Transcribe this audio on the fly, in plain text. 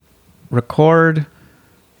record.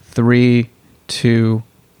 3, 2,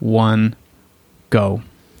 1, go.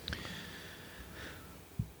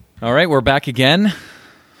 All right, we're back again.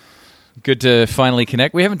 Good to finally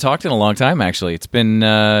connect. We haven't talked in a long time, actually. It's been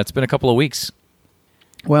a couple of weeks.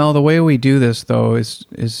 Well, the way we do this, though, is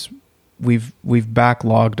we've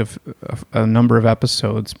backlogged a number of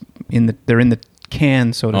episodes. They're in the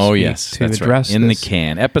can, so to speak. Oh, yes, to that's address right. In this the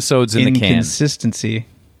can. Episodes in the can. Inconsistency.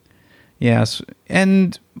 Yes,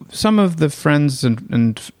 and some of the friends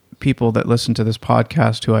and people that listen to this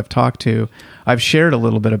podcast who I've talked to, I've shared a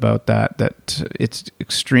little bit about that it's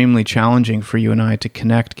extremely challenging for you and I to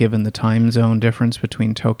connect given the time zone difference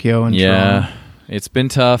between Tokyo and Toronto. Yeah, it's been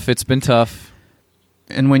tough.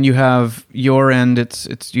 And when you have your end,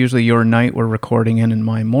 it's usually your night we're recording in and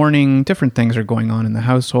my morning. Different things are going on in the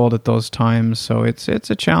household at those times, so it's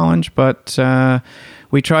a challenge, but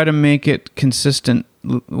we try to make it consistent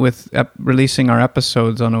with releasing our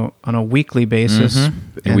episodes on a weekly basis.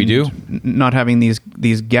 Mm-hmm. And we do. Not having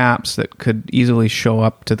these gaps that could easily show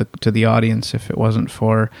up to the audience if it wasn't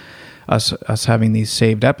for us having these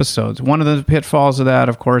saved episodes. One of the pitfalls of that,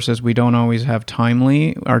 of course, is we don't always have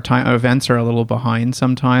timely. Our events are a little behind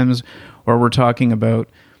sometimes, or we're talking about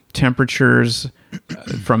temperatures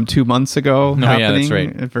from 2 months ago happening. Yeah, that's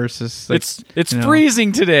right. Versus it's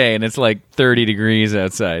freezing today and it's like 30 degrees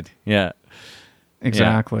outside. Yeah.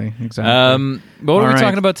 Exactly. But what are we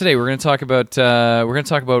talking about today? We're going to talk about. Are we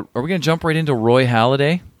going to jump right into Roy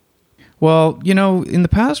Halladay? Well, in the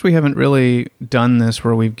past we haven't really done this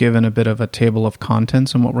where we've given a bit of a table of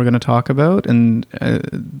contents on what we're going to talk about,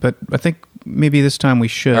 but I think maybe this time we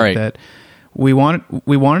should. All right. That we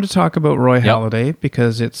wanted to talk about Roy Halladay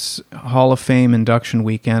because it's Hall of Fame induction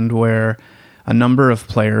weekend where a number of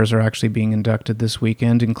players are actually being inducted this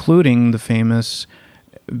weekend, including the famous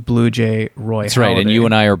Blue Jay Roy Halladay. That's right, and you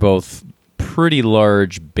and I are both pretty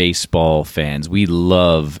large baseball fans. We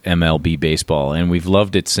love MLB baseball, and we've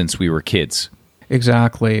loved it since we were kids.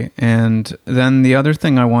 Exactly. And then the other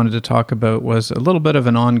thing I wanted to talk about was a little bit of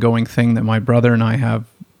an ongoing thing that my brother and I have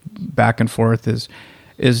back and forth is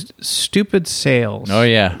stupid sales. Oh,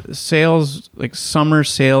 yeah. Sales, like summer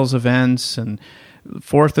sales events and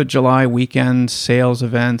 4th of July weekend sales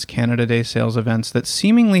events, Canada Day sales events that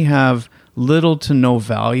seemingly have little to no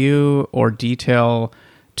value or detail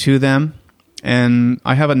to them. And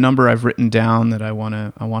I have a number I've written down that I want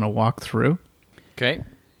to walk through. Okay,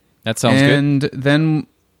 that sounds good. And then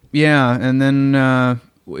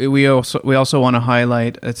we also want to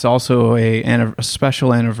highlight it's also a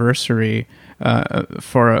special anniversary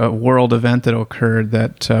for a world event that occurred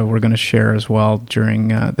that we're going to share as well during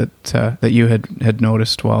that you had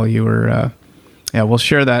noticed while you were. We'll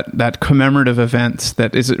share that commemorative event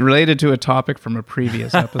that is related to a topic from a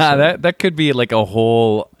previous episode. that could be like a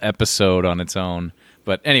whole episode on its own.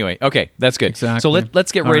 But anyway, okay, that's good. Exactly. So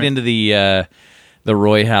let's get right into the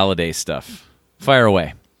Roy Halladay stuff. Fire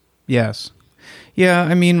away. Yes. Yeah,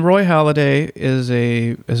 I mean Roy Halladay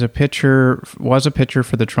was a pitcher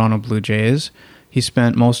for the Toronto Blue Jays. He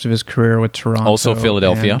spent most of his career with Toronto. Also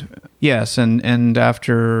Philadelphia. And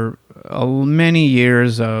after many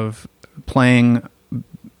years of playing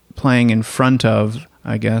in front of,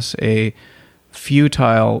 I guess, a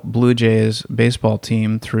futile Blue Jays baseball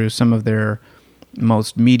team through some of their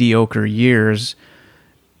most mediocre years,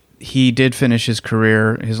 he did finish his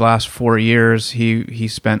career. His last 4 years he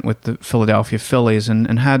spent with the Philadelphia Phillies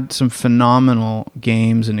and had some phenomenal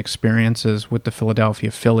games and experiences with the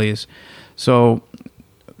Philadelphia Phillies. So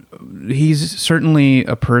he's certainly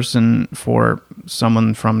a person for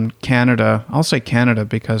someone from Canada. I'll say Canada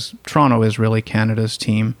because Toronto is really Canada's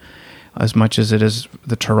team. As much as it is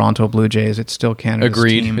the Toronto Blue Jays, it's still Canada's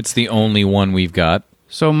Agreed. team. It's the only one we've got.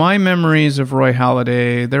 So my memories of Roy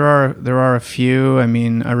Halladay, there are a few. I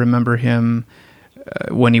mean, I remember him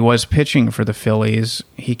when he was pitching for the Phillies.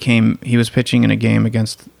 He was pitching in a game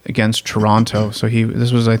against Toronto. So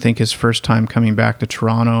this was, I think, his first time coming back to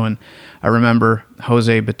Toronto, and I remember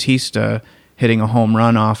Jose Bautista hitting a home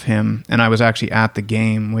run off him, and I was actually at the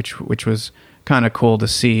game, which was kind of cool to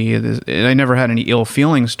see. I never had any ill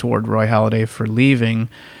feelings toward Roy Halladay for leaving,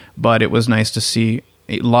 but it was nice to see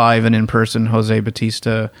live and in person Jose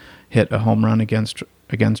Bautista hit a home run against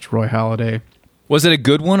Roy Halladay. Was it a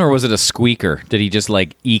good one or was it a squeaker? Did he just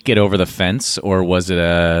like eke it over the fence, or was it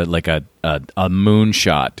a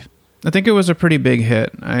moonshot? I think it was a pretty big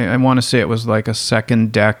hit. I want to say it was like a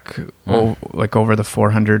second deck, like over the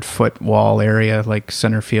 400-foot wall area, like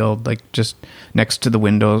center field, like just next to the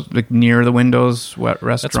windows, like near the windows,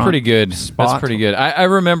 restaurant. That's pretty good. Spot. That's pretty good. I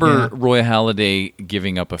remember Roy Halladay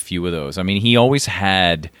giving up a few of those. I mean, he always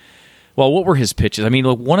had. Well, what were his pitches? I mean,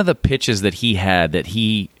 one of the pitches that he had that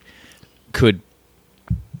he could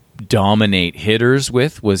dominate hitters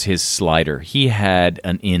with was his slider. He had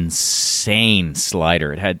an insane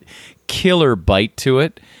slider. It had killer bite to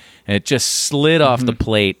it, and it just slid off the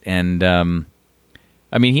plate. And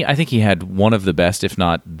I think he had one of the best, if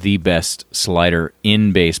not the best, slider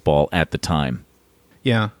in baseball at the time.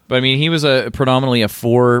 Yeah. But he was predominantly a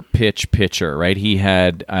 4-pitch pitcher, right? He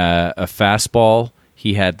had a fastball,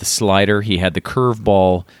 he had the slider, he had the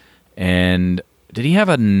curveball, and did he have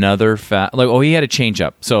another he had a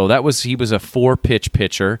changeup. So he was a 4-pitch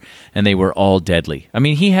pitcher, and they were all deadly.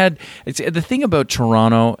 The thing about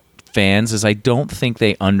Toronto fans is I don't think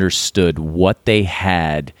they understood what they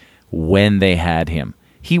had when they had him.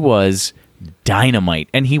 He was dynamite,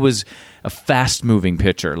 and he was a fast-moving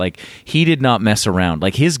pitcher. He did not mess around.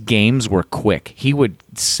 His games were quick. He would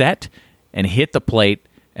set and hit the plate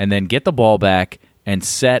and then get the ball back and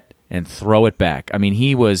set and throw it back.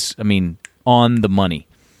 He was, on the money.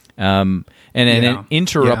 And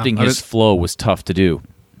interrupting his flow was tough to do.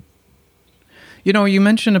 You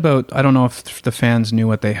mentioned about, I don't know if the fans knew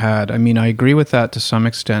what they had. I agree with that to some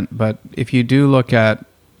extent, but if you do look at,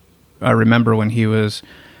 I remember when he was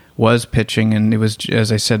pitching, and it was,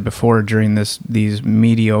 as I said before, during these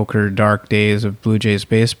mediocre, dark days of Blue Jays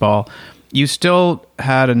baseball, you still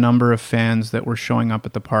had a number of fans that were showing up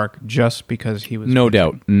at the park just because he was No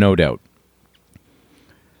pitching. doubt.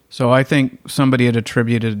 So I think somebody had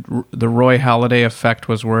attributed the Roy Halladay effect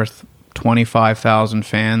was worth 25,000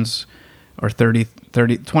 fans, or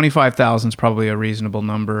 25,000 is probably a reasonable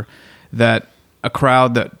number, that a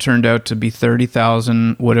crowd that turned out to be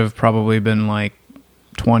 30,000 would have probably been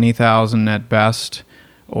 20,000 at best,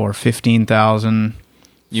 or 15,000.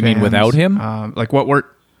 You mean without him? What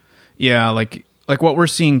we're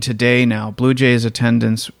seeing today now, Blue Jays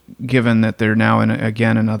attendance, given that they're now in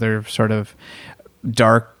another sort of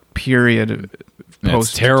dark period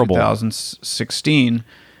post 2016,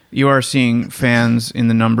 you are seeing fans in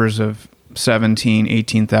the numbers of 17,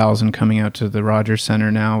 18,000 coming out to the Rogers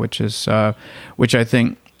Center now, which I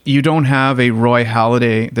think you don't have a Roy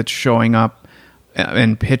Halladay that's showing up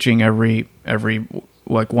and pitching every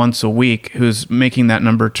once a week, who's making that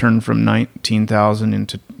number turn from 19,000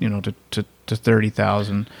 into to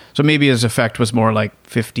 30,000. So maybe his effect was more like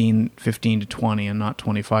 15 to 20 and not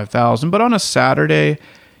 25,000. But on a Saturday,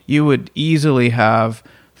 you would easily have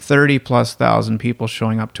 30,000+ people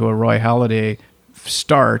showing up to a Roy Halladay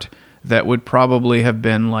start that would probably have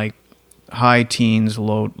been high teens,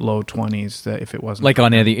 low 20s, that if it wasn't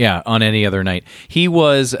on any other night. He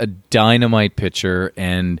was a dynamite pitcher,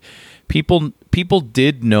 and people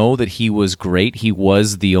did know that he was great. He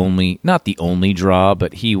was not the only draw,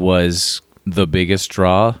 but he was the biggest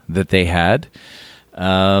draw that they had.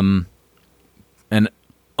 And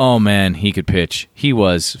oh man, he could pitch. He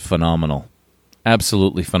was phenomenal.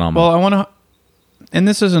 Absolutely phenomenal. Well, and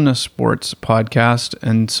this isn't a sports podcast,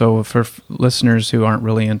 and so for listeners who aren't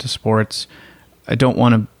really into sports, I don't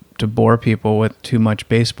want to bore people with too much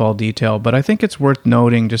baseball detail, but I think it's worth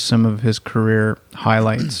noting just some of his career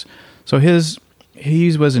highlights. So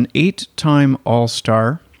he was an 8-time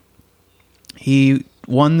All-Star. He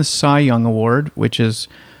won the Cy Young Award, which is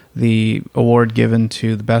the award given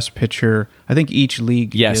to the best pitcher. I think each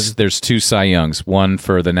league gives. There's 2 Cy Youngs, one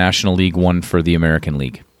for the National League, one for the American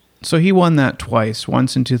League. So he won that twice,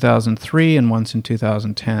 once in 2003 and once in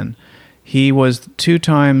 2010. He was 2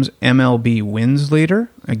 times MLB wins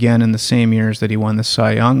leader, again in the same years that he won the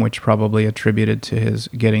Cy Young, which probably attributed to his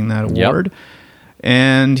getting that award. Yep.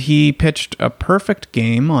 And he pitched a perfect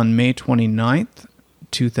game on May 29th,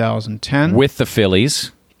 2010. With the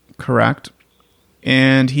Phillies. Correct.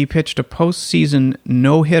 And he pitched a postseason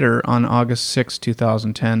no-hitter on August 6,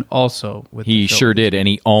 2010, also with the Phillies. He sure did, and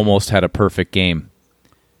he almost had a perfect game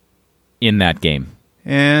in that game.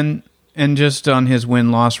 And just on his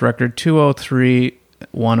win-loss record, 203,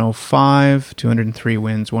 105, 203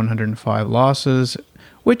 wins, 105 losses,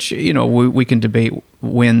 which, we can debate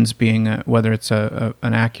wins being whether it's an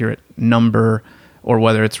accurate number or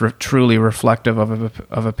whether it's truly reflective of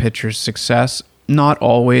a pitcher's success. Not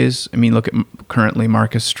always. Look at currently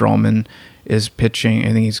Marcus Stroman is pitching.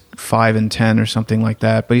 I think he's 5-10 or something like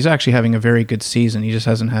that. But he's actually having a very good season. He just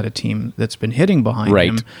hasn't had a team that's been hitting behind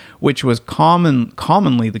him, which was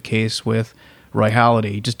commonly the case with Roy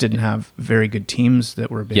Halladay. He just didn't have very good teams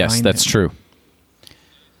that were behind him. Yes, that's true.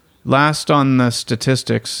 Last on the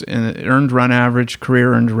statistics, career earned run average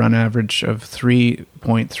of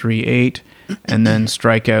 3.38, and then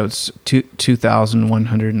strikeouts,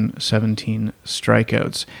 2,117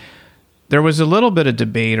 strikeouts. There was a little bit of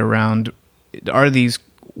debate around, are these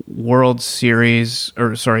Hall of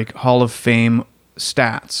Fame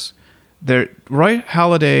stats? Roy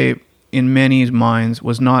Halladay in many minds,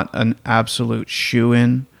 was not an absolute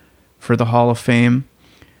shoo-in for the Hall of Fame.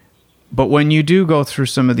 But when you do go through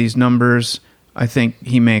some of these numbers, I think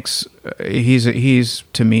he's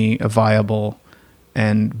to me a viable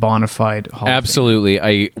and bona fide Hall Absolutely. of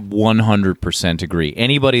Fame. I 100% agree.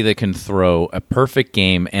 Anybody that can throw a perfect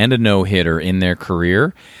game and a no-hitter in their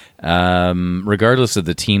career, regardless of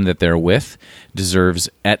the team that they're with, deserves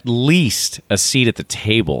at least a seat at the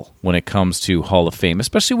table when it comes to Hall of Fame,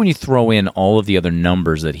 especially when you throw in all of the other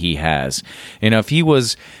numbers that he has. If he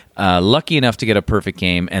was lucky enough to get a perfect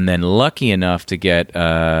game and then lucky enough to get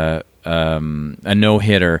a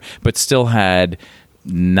no-hitter, but still had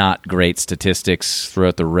not great statistics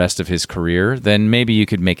throughout the rest of his career, then maybe you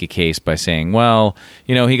could make a case by saying, well,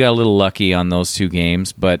 he got a little lucky on those 2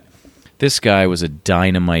 games, but this guy was a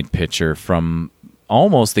dynamite pitcher from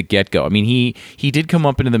almost the get-go. I mean, he did come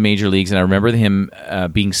up into the major leagues, and I remember him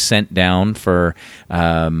being sent down for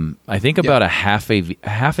I think about a half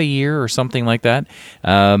a year or something like that,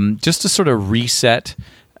 just to sort of reset.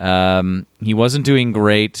 He wasn't doing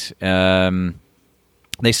great.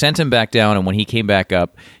 They sent him back down, and when he came back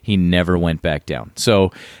up, he never went back down.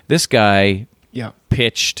 So this guy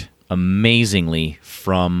pitched amazingly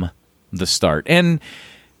from the start, and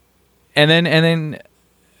then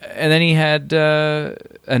he had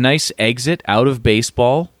a nice exit out of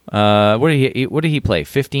baseball. What did he play?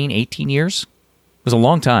 15, 18 years? It was a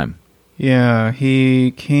long time. Yeah,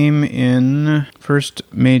 he came in first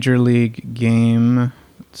major league game.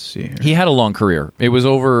 Let's see here. He had a long career. It was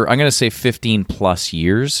over, I'm going to say 15 plus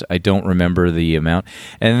years. I don't remember the amount.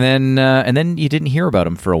 And then you didn't hear about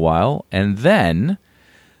him for a while. And then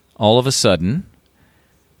all of a sudden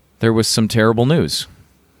there was some terrible news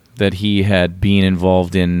that he had been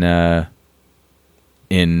involved in an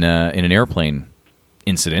airplane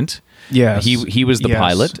incident. Yes. He was the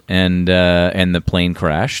pilot, and the plane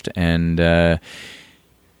crashed, and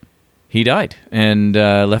he died, and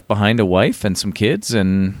left behind a wife and some kids,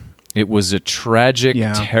 and it was a tragic,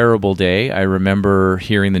 terrible day. I remember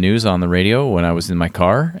hearing the news on the radio when I was in my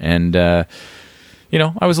car, and I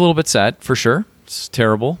was a little bit sad, for sure. It's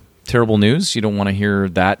terrible news. You don't want to hear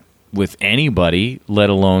that with anybody, let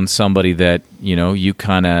alone somebody that you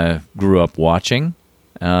kind of grew up watching.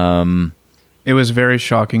 It was very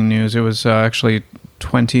shocking news. It was actually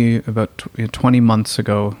 20 months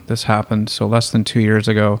ago this happened. So less than 2 years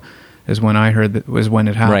ago is when I heard that was when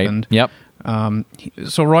it happened. Right. Yep.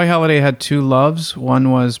 So Roy Halladay had 2 loves.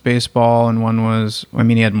 One was baseball, and one was,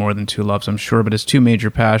 he had more than 2 loves, I'm sure, but his 2 major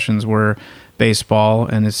passions were baseball,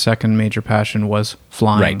 and his second major passion was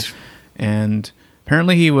flying. Right. And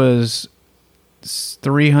apparently he was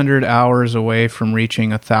 300 hours away from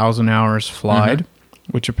reaching 1,000 hours flied,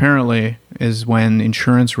 which apparently is when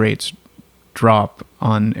insurance rates drop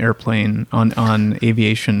on aviation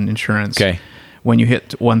insurance. Okay. When you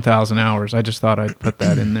hit 1,000 hours. I just thought I'd put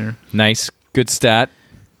that in there. Nice. Good stat.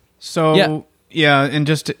 So, yeah, and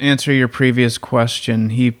just to answer your previous question,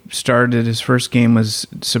 he started, his first game was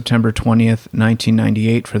September 20th,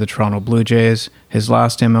 1998 for the Toronto Blue Jays. His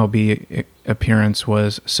last MLB appearance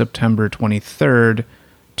was September 23rd,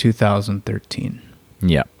 2013.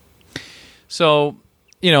 Yeah. So,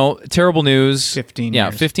 terrible news. 15 years.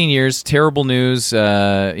 Yeah, 15 years. Terrible news.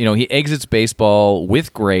 He exits baseball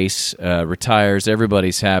with grace, retires.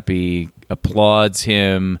 Everybody's happy, applauds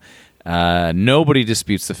him. Nobody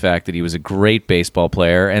disputes the fact that he was a great baseball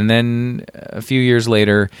player. And then a few years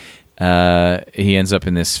later, he ends up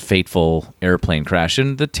in this fateful airplane crash.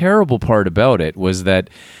 And the terrible part about it was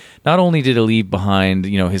that not only did he leave behind,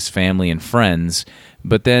 his family and friends,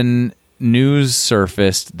 but then news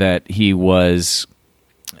surfaced that he was...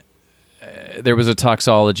 There was a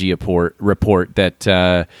toxology report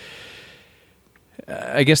that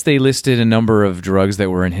I guess they listed a number of drugs that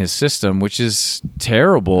were in his system, which is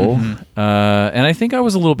terrible. And I think I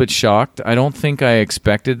was a little bit shocked. I don't think I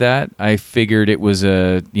expected that. I figured it was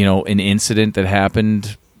an incident that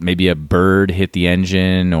happened. Maybe a bird hit the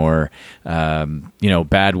engine, or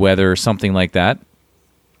bad weather or something like that.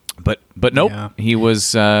 But nope. Yeah.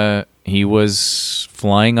 He was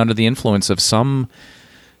flying under the influence of some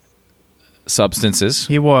substances.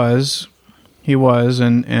 He was,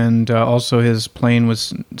 and also his plane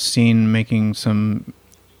was seen making some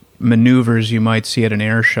maneuvers you might see at an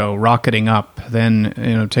air show, rocketing up.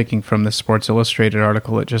 Then, taking from the Sports Illustrated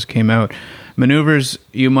article that just came out, maneuvers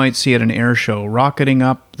you might see at an air show, rocketing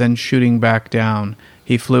up, then shooting back down.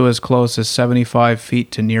 He flew as close as 75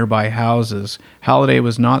 feet to nearby houses. Halladay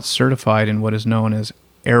was not certified in what is known as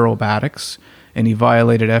aerobatics, and he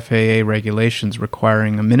violated FAA regulations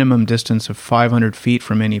requiring a minimum distance of 500 feet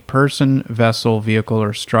from any person, vessel, vehicle,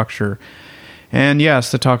 or structure. And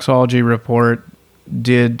yes, the toxology report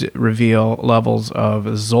did reveal levels of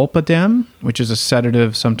zolpidem, which is a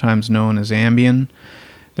sedative sometimes known as Ambien.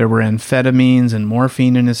 There were amphetamines and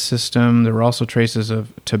morphine in his system. There were also traces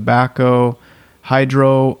of tobacco,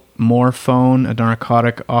 hydromorphone, a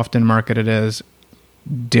narcotic often marketed as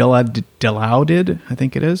Dilaudid, I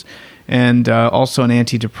think it is, and also an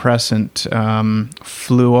antidepressant,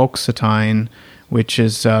 fluoxetine, which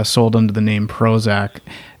is sold under the name Prozac.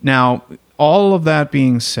 Now, all of that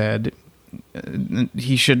being said,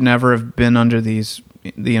 he should never have been under the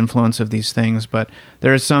influence of these things, but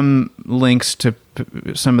there are some links to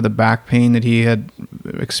some of the back pain that he had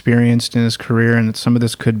experienced in his career, and some of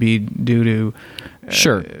this could be due to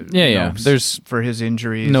sure, there's for his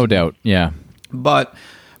injuries, no doubt, yeah. But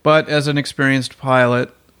as an experienced pilot,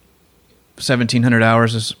 1,700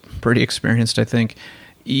 hours is pretty experienced, I think.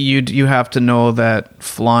 You have to know that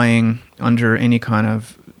flying under any kind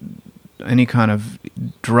of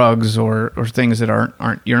drugs or things that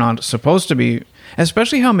aren't you're not supposed to be,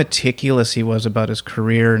 especially how meticulous he was about his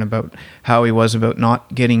career and about how he was about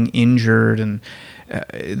not getting injured, and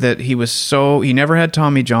that he never had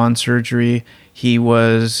Tommy John surgery.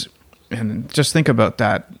 And just think about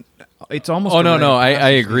that. It's almost. Oh no, I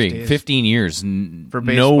agree. 15 years, for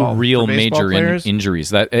baseball, no real major players. Injuries.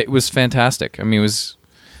 That it was fantastic. I mean, it was.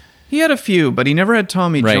 He had a few, but he never had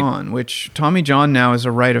Tommy John, which Tommy John now is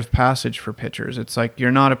a rite of passage for pitchers. It's like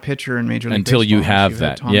you're not a pitcher in Major League until Baseball you have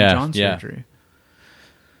that. Tommy John surgery.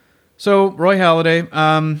 So Roy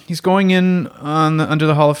Halladay, he's going in under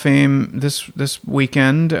the Hall of Fame this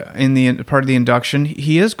weekend in the part of the induction.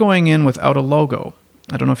 He is going in without a logo.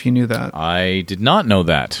 I don't know if you knew that. I did not know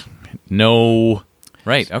that. No,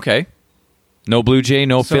 right? Okay. No Blue Jay,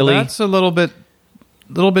 no Philly. That's a little bit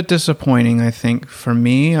disappointing, I think, for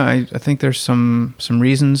me. I think there's some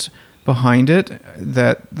reasons behind it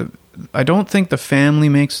that I don't think the family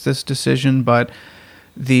makes this decision, but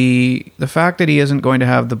the fact that he isn't going to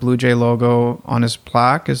have the Blue Jay logo on his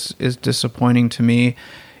plaque is disappointing to me.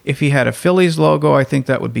 If he had a Phillies logo, I think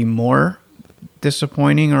that would be more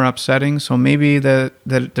disappointing or upsetting. So maybe that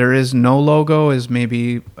there is no logo is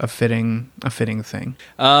maybe a fitting thing.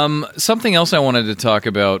 Something else I wanted to talk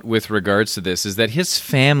about with regards to this is that his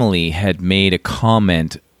family had made a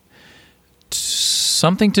comment,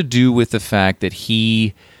 something to do with the fact that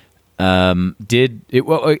he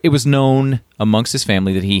it was known amongst his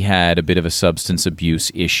family that he had a bit of a substance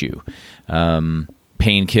abuse issue,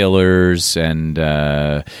 painkillers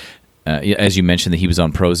and. As you mentioned, that he was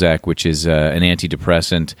on Prozac, which is an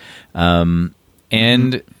antidepressant.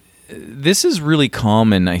 And this is really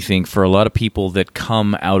common, I think, for a lot of people that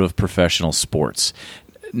come out of professional sports.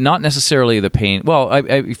 Not necessarily the pain. Well,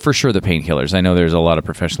 for sure the painkillers. I know there's a lot of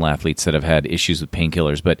professional athletes that have had issues with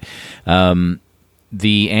painkillers, but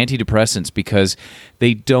the antidepressants, because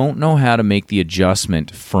they don't know how to make the adjustment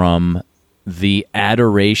from the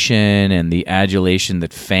adoration and the adulation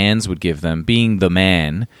that fans would give them, being the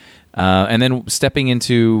man, and then stepping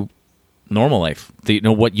into normal life.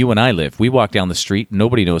 What you and I live. We walk down the street.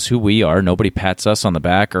 Nobody knows who we are. Nobody pats us on the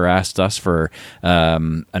back or asks us for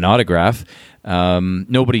an autograph.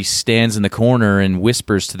 Nobody stands in the corner and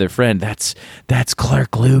whispers to their friend, "That's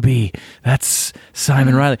Clark Luby. That's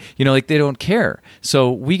Simon Riley." They don't care. So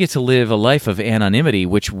we get to live a life of anonymity,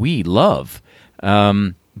 which we love.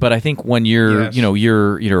 But I think when you're, Yes.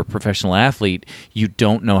 You're a professional athlete, you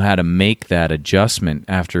don't know how to make that adjustment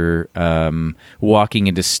after walking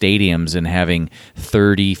into stadiums and having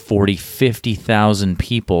 30, 40, 50,000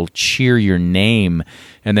 people cheer your name.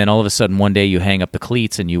 And then all of a sudden one day you hang up the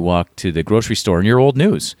cleats and you walk to the grocery store and you're old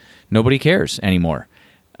news. Nobody cares anymore.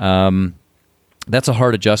 That's a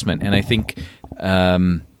hard adjustment. And I think...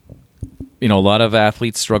 a lot of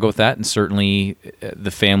athletes struggle with that, and certainly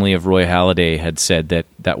the family of Roy Halladay had said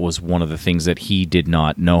that was one of the things that he did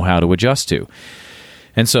not know how to adjust to.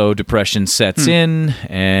 And so depression sets in,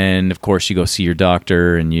 and of course you go see your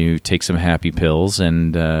doctor and you take some happy pills,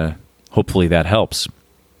 and hopefully that helps.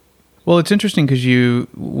 Well, it's interesting because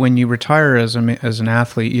when you retire as an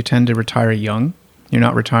athlete, you tend to retire young. You're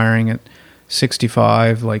not retiring at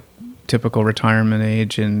 65, like typical retirement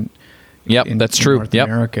age in that's true. North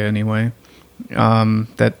America anyway.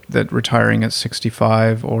 That retiring at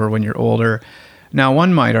 65 or when you're older. Now,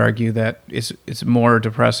 one might argue that it's more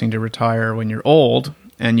depressing to retire when you're old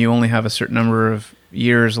and you only have a certain number of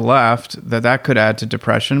years left, that could add to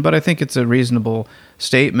depression. But I think it's a reasonable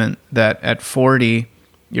statement that at 40,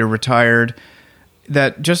 you're retired,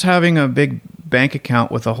 that just having a big bank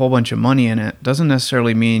account with a whole bunch of money in it doesn't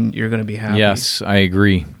necessarily mean you're going to be happy. Yes, I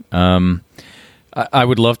agree. I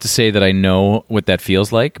would love to say that I know what that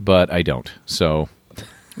feels like, but I don't. So,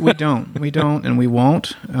 we don't, and we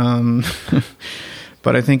won't.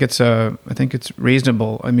 But I think it's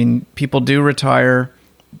reasonable. I mean, people do retire.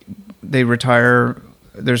 They retire.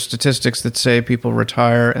 There's statistics that say people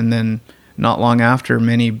retire, and then not long after,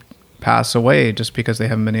 many pass away just because they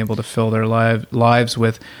haven't been able to fill their lives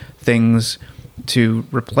with things to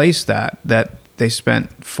replace that they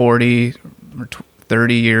spent 40 or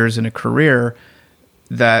 30 years in a career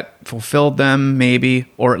that fulfilled them, maybe,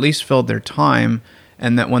 or at least filled their time.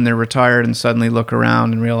 And that when they're retired and suddenly look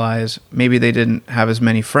around and realize maybe they didn't have as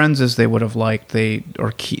many friends as they would have liked,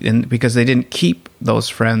 because they didn't keep those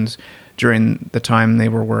friends during the time they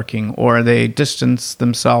were working, or they distanced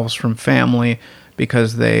themselves from family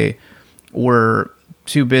because they were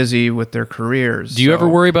too busy with their careers. Do you ever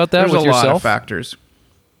worry about that with yourself? There's a lot of factors.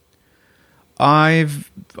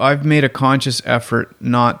 I've made a conscious effort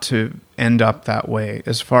not to end up that way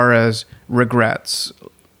as far as regrets.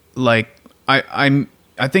 Like, I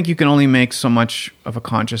think you can only make so much of a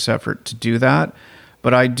conscious effort to do that,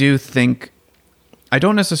 but I do think I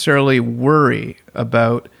don't necessarily worry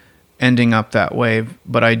about ending up that way,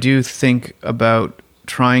 but I do think about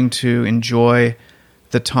trying to enjoy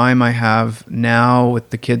the time I have now with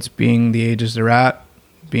the kids being the ages they're at,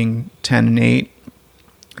 being 10 and 8,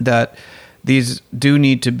 that these do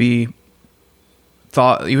need to be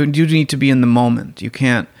thought. You do need to be in the moment. You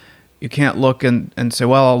can't look and say,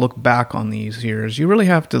 well, I'll look back on these years. You really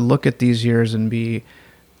have to look at these years and be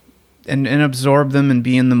and absorb them and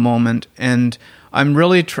be in the moment. And I'm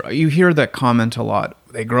really you hear that comment a lot.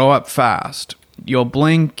 They grow up fast. You'll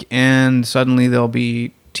blink and suddenly they'll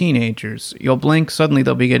be teenagers. You'll blink, suddenly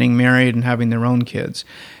they'll be getting married and having their own kids.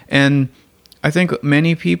 And I think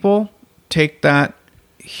many people take that,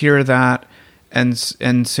 hear that, and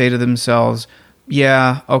say to themselves,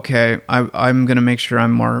 yeah, okay, I'm going to make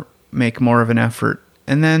sure make more of an effort.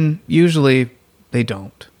 And then usually they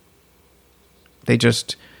don't. They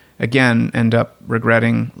just, again, end up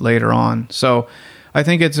regretting later on. So I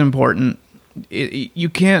think it's important.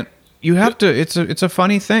 It's a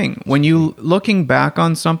funny thing. When you looking back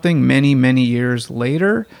on something many, many years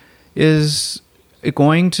later is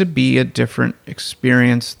going to be a different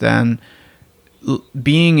experience than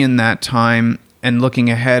being in that time and looking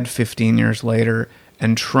ahead 15 years later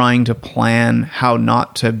and trying to plan how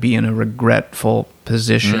not to be in a regretful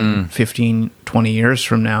position 15, 20 years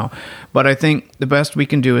from now. But I think the best we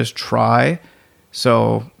can do is try.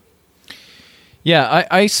 So, yeah,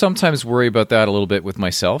 I sometimes worry about that a little bit with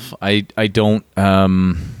myself. I don't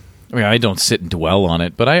I don't sit and dwell on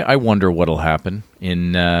it, but I wonder what'll happen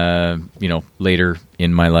in later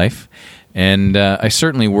in my life. And I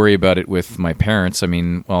certainly worry about it with my parents. I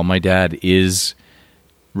mean, well, my dad is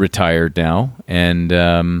retired now, and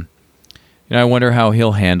I wonder how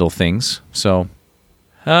he'll handle things. So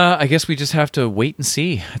I guess we just have to wait and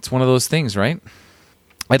see. It's one of those things, right?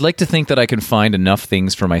 I'd like to think that I can find enough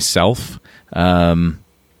things for myself, but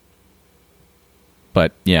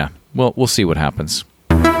yeah, we'll see what happens.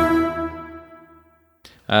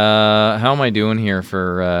 How am I doing here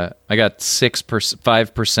for? I got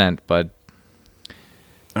 5%, bud.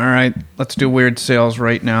 All right, let's do weird sales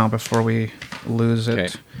right now before we lose it.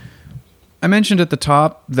 Okay. I mentioned at the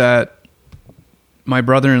top that my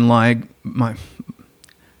brother-in-law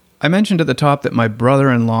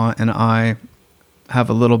and I have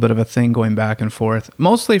a little bit of a thing going back and forth,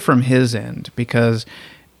 mostly from his end, because,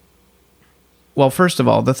 well, first of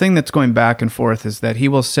all, the thing that's going back and forth is that he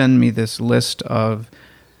will send me this list of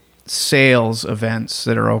sales events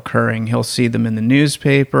that are occurring. He'll see them in the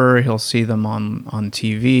newspaper, he'll see them on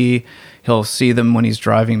TV, he'll see them when he's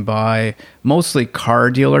driving by, mostly car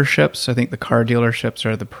dealerships. I think the car dealerships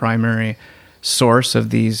are the primary source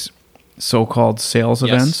of these so-called sales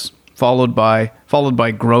events, followed by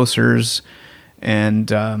grocers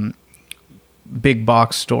and big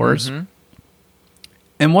box stores. Mm-hmm.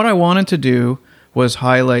 And what I wanted to do was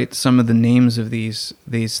highlight some of the names of these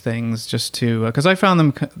things, just to because I found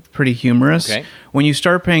them pretty humorous. Okay. When you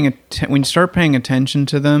start paying attention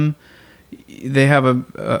to them, they have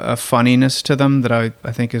a funniness to them that I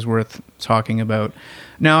think is worth talking about.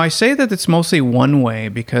 Now, I say that it's mostly one way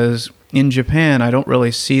because in Japan I don't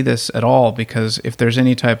really see this at all, because if there's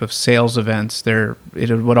any type of sales events, it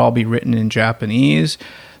would all be written in Japanese,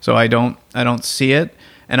 so I don't see it,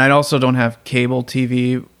 and I also don't have cable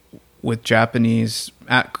TV with Japanese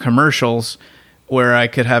commercials where I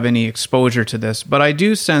could have any exposure to this. But I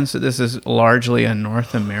do sense that this is largely a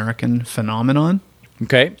North American phenomenon.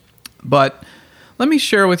 Okay. But let me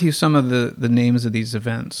share with you some of the names of these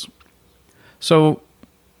events. So,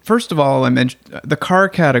 first of all, I mentioned the car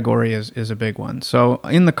category is a big one. So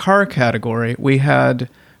in the car category, we had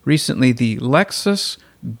recently the Lexus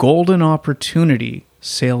Golden Opportunity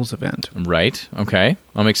sales event. Right. Okay.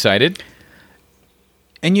 I'm excited.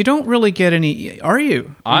 And you don't really get any, are you?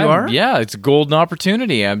 You are? Yeah, it's a golden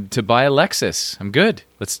opportunity to buy a Lexus. I'm good.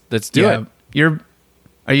 Let's do it.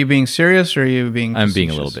 Are you being serious or are you being facetious? I'm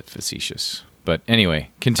being a little bit facetious. But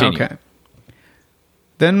anyway, continue. Okay.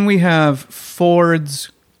 Then we have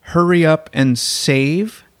Ford's Hurry Up and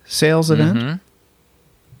Save sales event. Mm-hmm.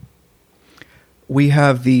 We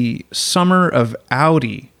have the Summer of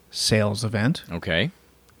Audi sales event. Okay.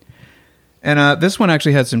 And this one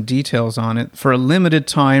actually had some details on it. For a limited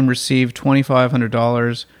time, receive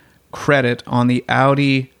 $2,500 credit on the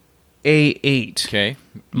Audi A8 Okay.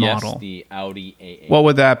 model. Yes, the Audi A8. What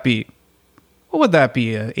would that be? What would that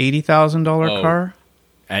be? A $80,000 car?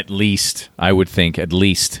 At least, I would think, at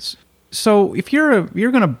least. So if you're in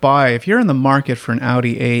the market for an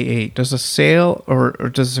Audi A8, does a sale or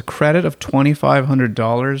does a credit of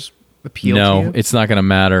 $2,500 appeal to you? No, it's not going to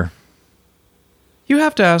matter. You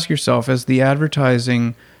have to ask yourself, as the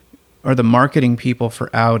advertising or the marketing people for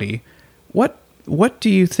Audi, what do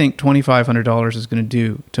you think $2,500 is going to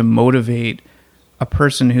do to motivate a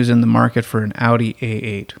person who's in the market for an Audi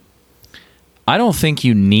A8? I don't think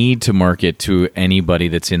you need to market to anybody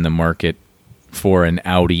that's in the market for an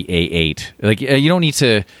Audi A8. Like you don't need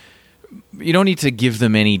to give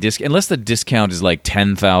them any discount unless the discount is like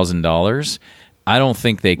 $10,000. I don't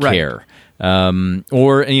think they care.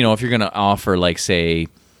 Or if you're going to offer like say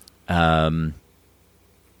extra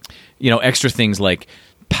things like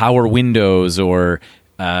power windows or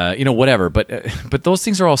whatever, but those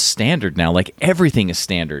things are all standard now. Like everything is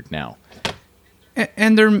standard now.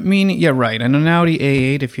 And they're meaning, yeah, right. And an Audi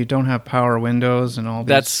A8, if you don't have power windows and all,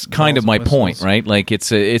 that's kind of my point, right? Like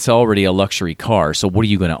it's already a luxury car. So what are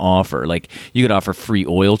you going to offer? Like you could offer free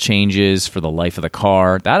oil changes for the life of the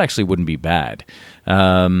car. That actually wouldn't be bad.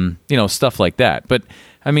 Stuff like that. But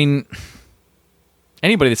I mean,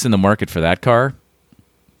 anybody that's in the market for that car,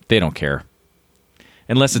 they don't care,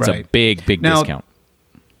 unless it's a big discount.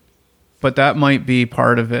 But that might be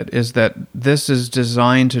part of it, is that this is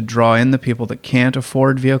designed to draw in the people that can't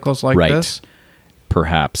afford vehicles like this.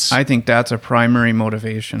 Perhaps. I think that's a primary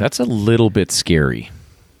motivation. That's a little bit scary.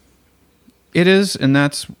 It is, and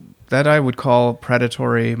that I would call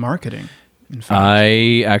predatory marketing. In fact.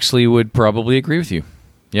 I actually would probably agree with you.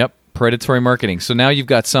 Yep, predatory marketing. So now you've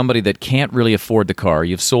got somebody that can't really afford the car.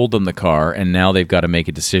 You've sold them the car, and now they've got to make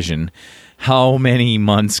a decision. How many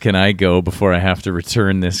months can I go before I have to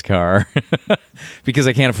return this car? Because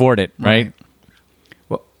I can't afford it, right?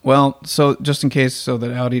 Well, so just in case, so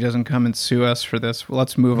that Audi doesn't come and sue us for this,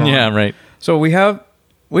 let's move on. Yeah, right. So we have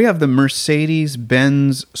the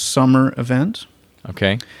Mercedes-Benz summer event.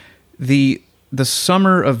 Okay. The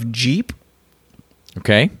summer of Jeep.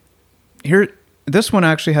 Okay. Here, this one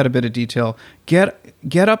actually had a bit of detail. Get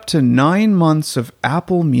up to 9 months of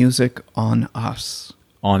Apple Music on us.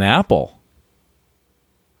 On Apple.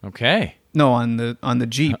 Okay. No, on the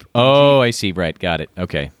Jeep. Oh, I see. Right. Got it.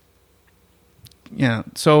 Okay. Yeah.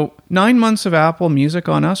 So 9 months of Apple Music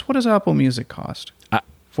on us. What does Apple Music cost?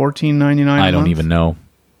 $14.99. I don't even know.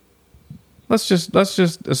 Let's just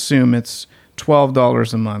assume it's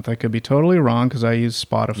 $12 a month. I could be totally wrong because I use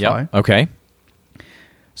Spotify. Yep. Okay.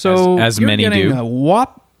 So as many do.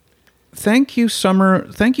 Thank you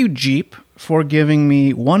Jeep for giving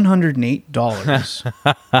me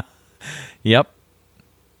 $108. Yep.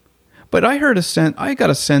 But I got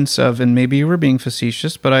a sense of, and maybe you were being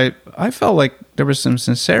facetious, but I felt like there was some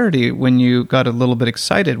sincerity when you got a little bit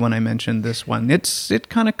excited when I mentioned this one. It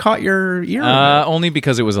kind of caught your ear. Only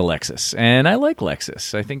because it was a Lexus, and I like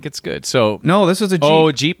Lexus. I think it's good. So no, this is a Jeep.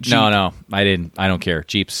 Oh, Jeep? No, I didn't. I don't care.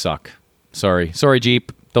 Jeeps suck. Sorry,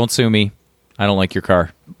 Jeep. Don't sue me. I don't like your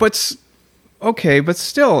car. But okay, but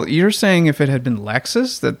still, you're saying if it had been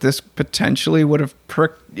Lexus, that this potentially would have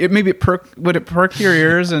perked your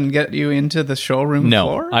ears and get you into the showroom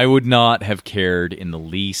floor? No, I would not have cared in the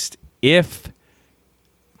least if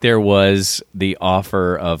there was the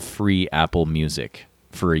offer of free Apple Music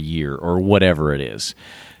for a year or whatever it is.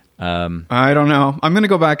 I don't know. I'm going to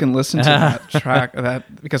go back and listen to that track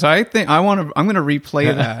because I think I'm going to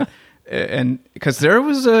replay that. And because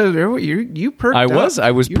you perked up.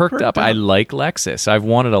 I was perked up. I like Lexus. I've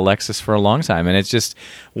wanted a Lexus for a long time, and it's just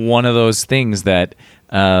one of those things that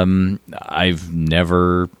I've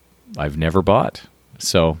never bought.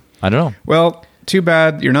 So I don't know. Well, too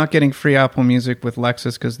bad you're not getting free Apple Music with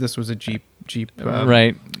Lexus because this was a Jeep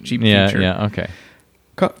right? Jeep feature. Yeah. Okay.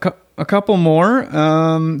 A couple more.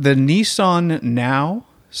 The Nissan Now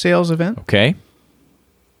sales event. Okay.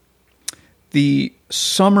 The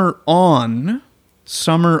Summer On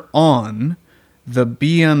the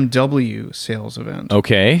BMW sales event.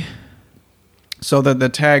 Okay. So the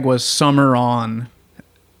tag was Summer On,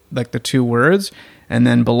 like the two words, and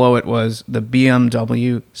then below it was the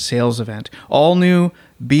BMW sales event. All new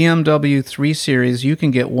BMW 3 Series, you can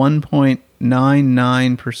get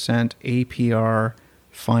 1.99% APR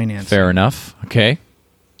financing. Fair enough. Okay.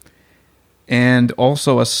 And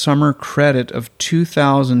also a summer credit of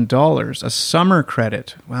 $2,000. A summer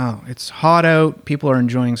credit. Wow, it's hot out. People are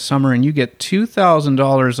enjoying summer, and you get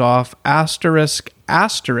 $2,000 off asterisk.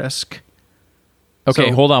 Okay,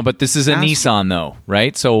 So- hold on, but this is a Nissan though,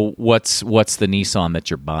 right? So what's the Nissan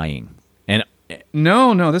that you're buying? And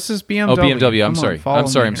No, this is BMW. BMW. I'm Come on, sorry. follow I'm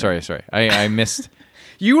sorry. me I'm here. sorry. I missed.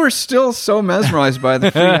 You were still so mesmerized by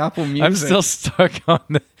the free Apple Music. I'm still stuck on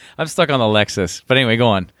the Lexus. But anyway, go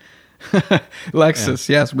on. Lexus.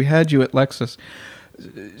 Yes, we had you at Lexus.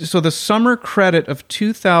 So the summer credit of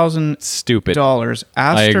 $2,000 Stupid.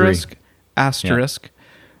 asterisk.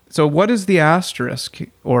 So what is the asterisk,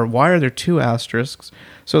 or why are there two asterisks?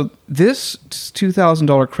 So this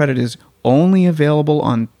 $2,000 credit is only available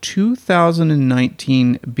on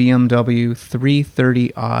 2019 BMW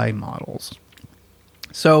 330i models.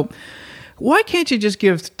 So why can't you just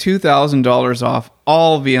give $2,000 off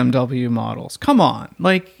all BMW models? Come on.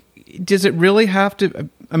 Like, does it really have to?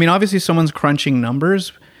 I mean, obviously someone's crunching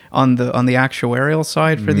numbers on the actuarial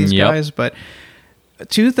side for these Yep. guys, but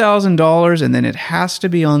 $2,000, and then it has to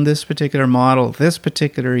be on this particular model, this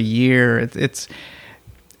particular year. It's.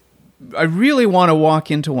 I really want to walk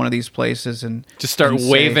into one of these places and Just start and say,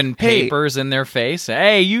 waving "Hey," papers in their face.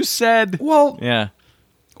 Hey, you said. Well, Yeah.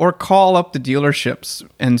 or call up the dealerships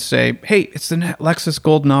and say, "Hey, it's the Lexus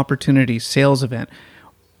Golden Opportunity sales event.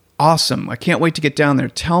 Awesome! I can't wait to get down there.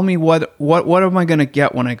 Tell me what am I going to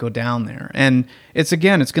get when I go down there?" And it's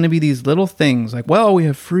going to be these little things like, well, we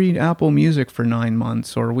have free Apple Music for 9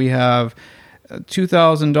 months, or we have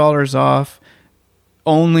 $2,000 off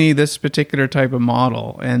only this particular type of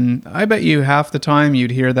model. And I bet you half the time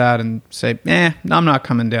you'd hear that and say, I'm not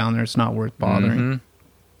coming down there. It's not worth bothering.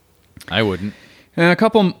 Mm-hmm. I wouldn't. And a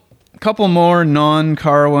couple more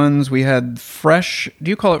non-car ones. We had Fresh.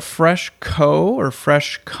 Do you call it Fresh Co. or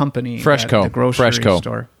Fresh Company? Fresh at Co. The grocery Fresh Co.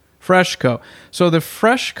 store. Fresh Co. So the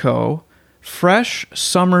Fresh Co. Fresh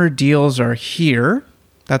summer deals are here.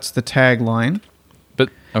 That's the tagline. But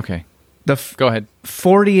okay. The Go ahead.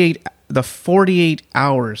 48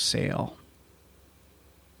 hour sale.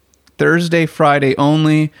 Thursday, Friday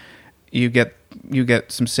only. You get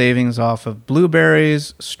some savings off of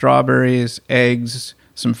blueberries, strawberries, eggs,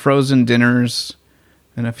 some frozen dinners,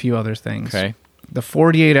 and a few other things. Okay. The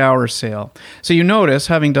 48-hour sale. So you notice,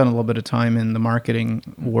 having done a little bit of time in the marketing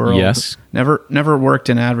world, Yes. never worked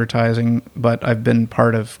in advertising, but I've been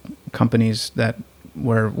part of companies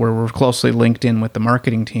where we're closely linked in with the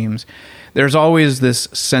marketing teams. There's always this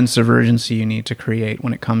sense of urgency you need to create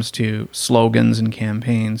when it comes to slogans and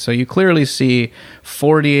campaigns. So you clearly see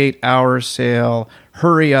 48-hour sale,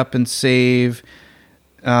 hurry up and save,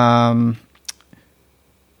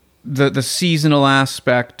 the seasonal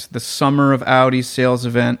aspect, the Summer of Audi sales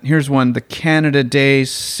event. Here's one, the Canada Day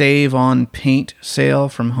Save on Paint sale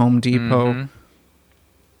from Home Depot. Mm-hmm.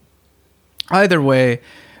 Either way,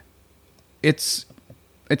 it's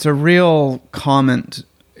a real comment.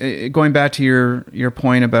 Going back to your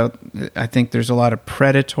point about, I think there's a lot of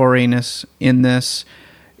predatoriness in this.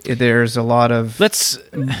 There's a lot of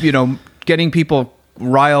getting people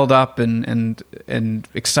riled up and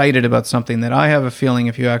excited about something that I have a feeling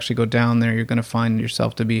if you actually go down there, you're going to find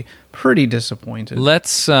yourself to be pretty disappointed.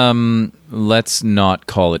 Let's not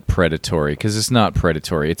call it predatory, because it's not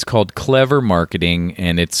predatory. It's called clever marketing,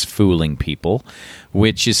 and it's fooling people,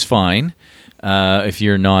 which is fine. If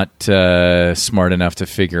you're not smart enough to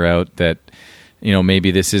figure out that, maybe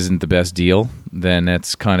this isn't the best deal, then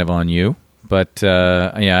that's kind of on you. But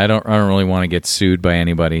I don't really want to get sued by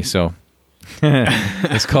anybody. So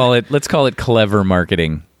let's call it clever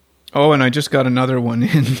marketing. Oh, and I just got another one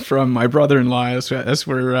in from my brother-in-law as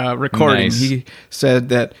we're recording. Nice. He said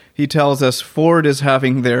that he tells us Ford is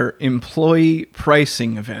having their employee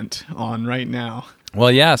pricing event on right now.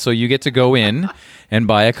 Well, yeah. So you get to go in and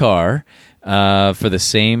buy a car for the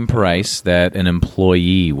same price that an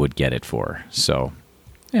employee would get it for. So,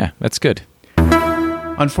 yeah, that's good.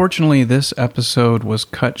 Unfortunately, this episode was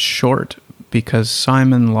cut short because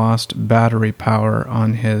Simon lost battery power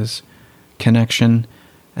on his connection,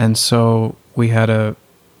 and so we had a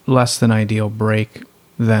less than ideal break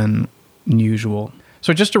than usual.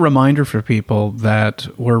 So just a reminder for people that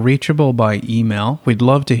we're reachable by email. We'd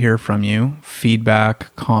love to hear from you.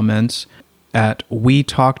 Feedback, comments at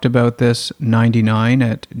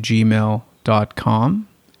wetalkedaboutthis99@gmail.com.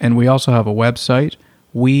 And we also have a website,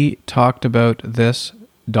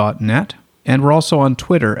 wetalkedaboutthis.net. And we're also on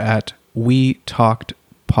Twitter at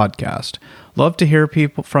wetalkedpodcast. Love to hear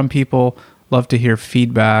from people, love to hear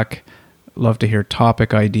feedback, love to hear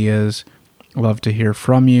topic ideas, love to hear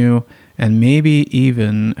from you, and maybe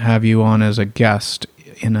even have you on as a guest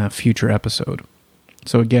in a future episode.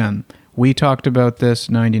 So again,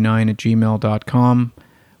 wetalkedaboutthis99@gmail.com,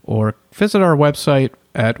 or visit our website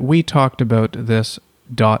at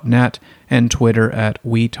wetalkedaboutthis.net and Twitter at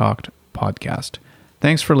wetalkedpodcast.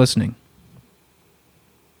 Thanks for listening.